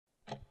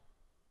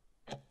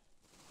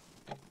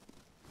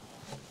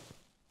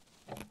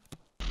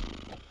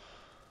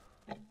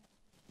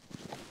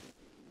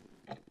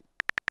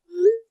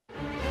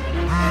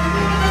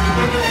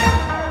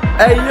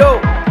Hey yo,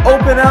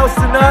 open house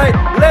tonight,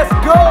 let's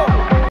go!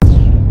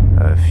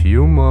 A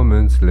few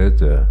moments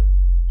later.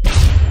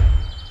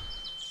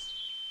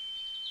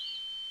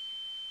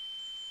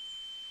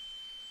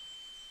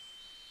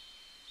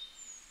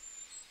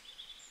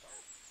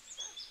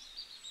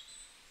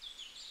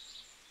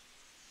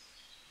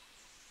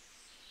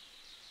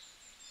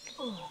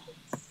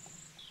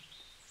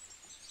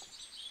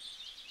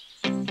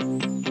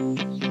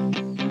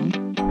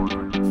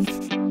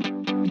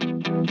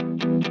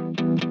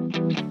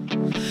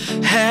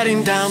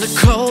 Heading down the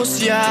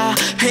coast, yeah,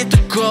 hit the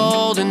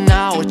golden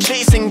hour,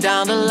 chasing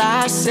down the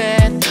last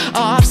set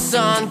of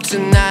sun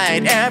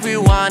tonight.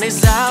 Everyone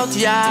is out,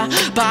 yeah,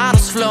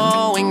 bottles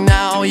flowing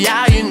now,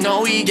 yeah, you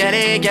know we get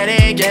it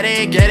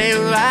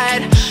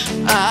right.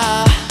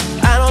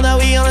 I know that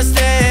we gonna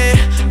stay,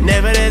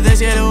 never let this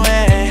get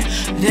away.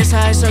 This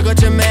high so good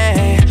to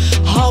me,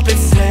 hope it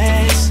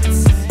stays.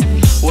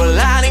 We're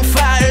lighting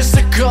fires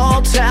to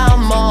go till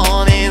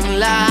morning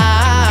light.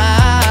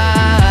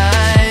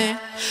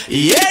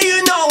 Yeah,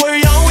 you know we're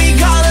young, we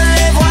gotta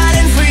live wild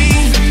and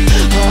free.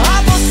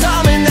 Up for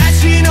something that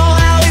you know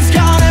how it's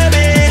gonna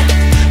be.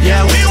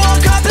 Yeah, we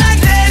woke up like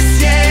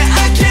this, yeah,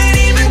 I can't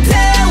even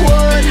tell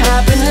what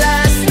happened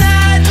last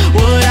night.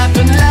 What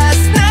happened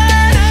last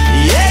night?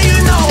 Yeah,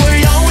 you know we're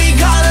young, we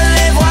gotta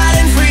live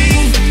wild and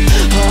free.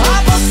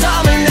 Up for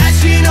something that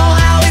you know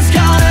how it's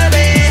gonna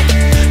be.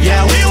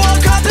 Yeah, we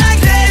woke up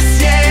like this,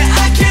 yeah,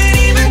 I can't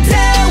even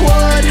tell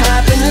what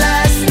happened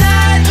last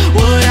night.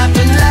 What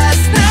happened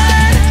last night?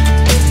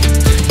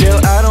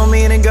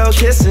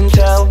 Kiss and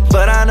tell,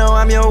 but I know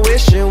I'm your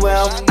wishing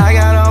well. I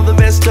got all the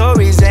best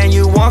stories and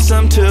you want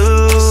some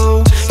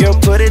too. Girl,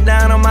 put it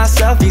down on my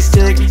selfie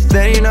stick,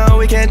 then you know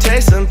we can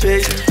take some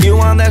pics. You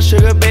want that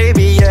sugar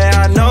baby,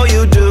 yeah, I know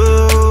you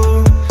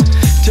do.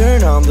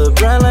 Turn on the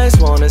bright lights,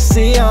 wanna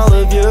see all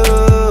of you.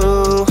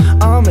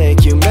 I'll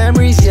make you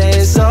memories, yeah,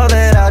 it's all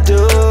that I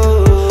do.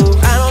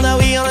 I know that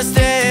we gonna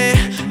stay,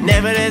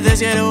 never let this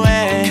get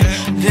away.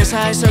 This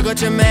high so good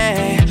to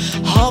me,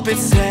 hope it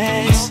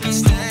stays.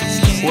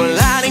 We're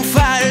lighting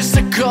fires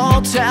to go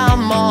till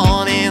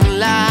morning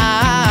light.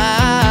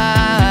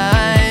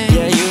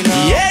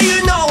 Yeah,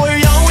 you know we're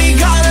young, we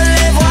gotta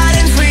live wild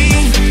and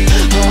free.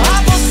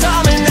 Up for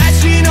something that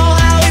you know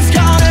how it's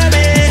gonna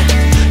be.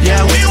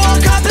 Yeah, we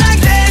woke up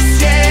like this,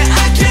 yeah,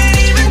 I can't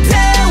even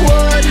tell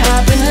what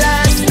happened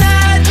last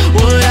night.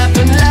 What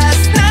happened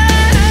last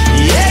night?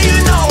 Yeah, you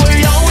know we're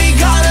young, we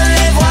gotta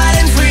live wild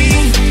and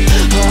free.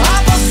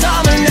 Up for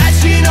something that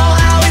you know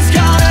how it's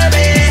gonna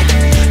be.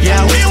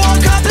 Yeah, we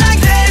woke up like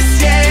this.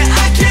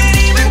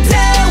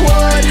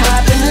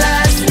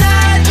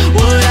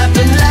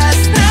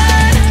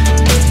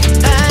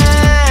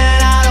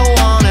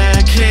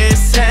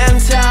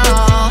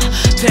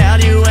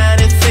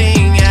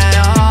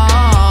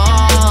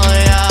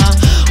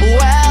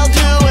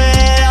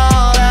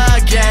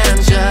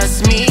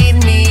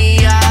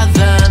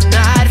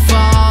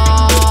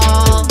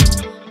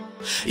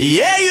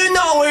 Yeah, you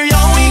know we're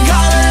young, we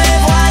gotta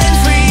live wild and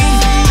free.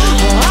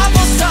 Up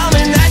for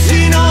something that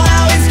you know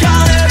how it's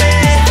gonna be.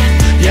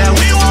 Yeah,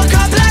 we woke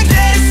up like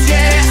this,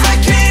 yeah, I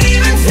can't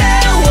even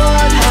tell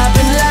what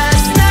happened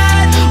last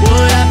night.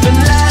 What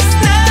happened last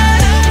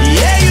night?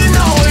 Yeah, you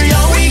know we're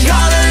young, we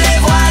gotta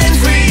live wild and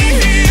free.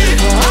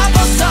 Up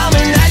for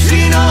something that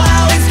you know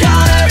how it's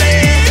gonna be.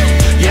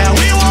 Yeah,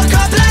 we woke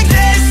up like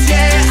this,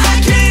 yeah, I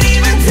can't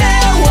even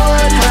tell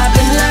what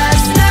happened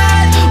last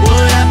night.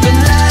 What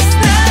happened last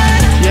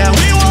night? Yeah,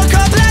 we woke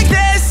up like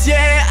this,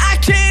 yeah, I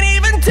can't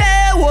even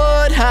tell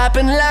what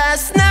happened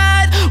last night.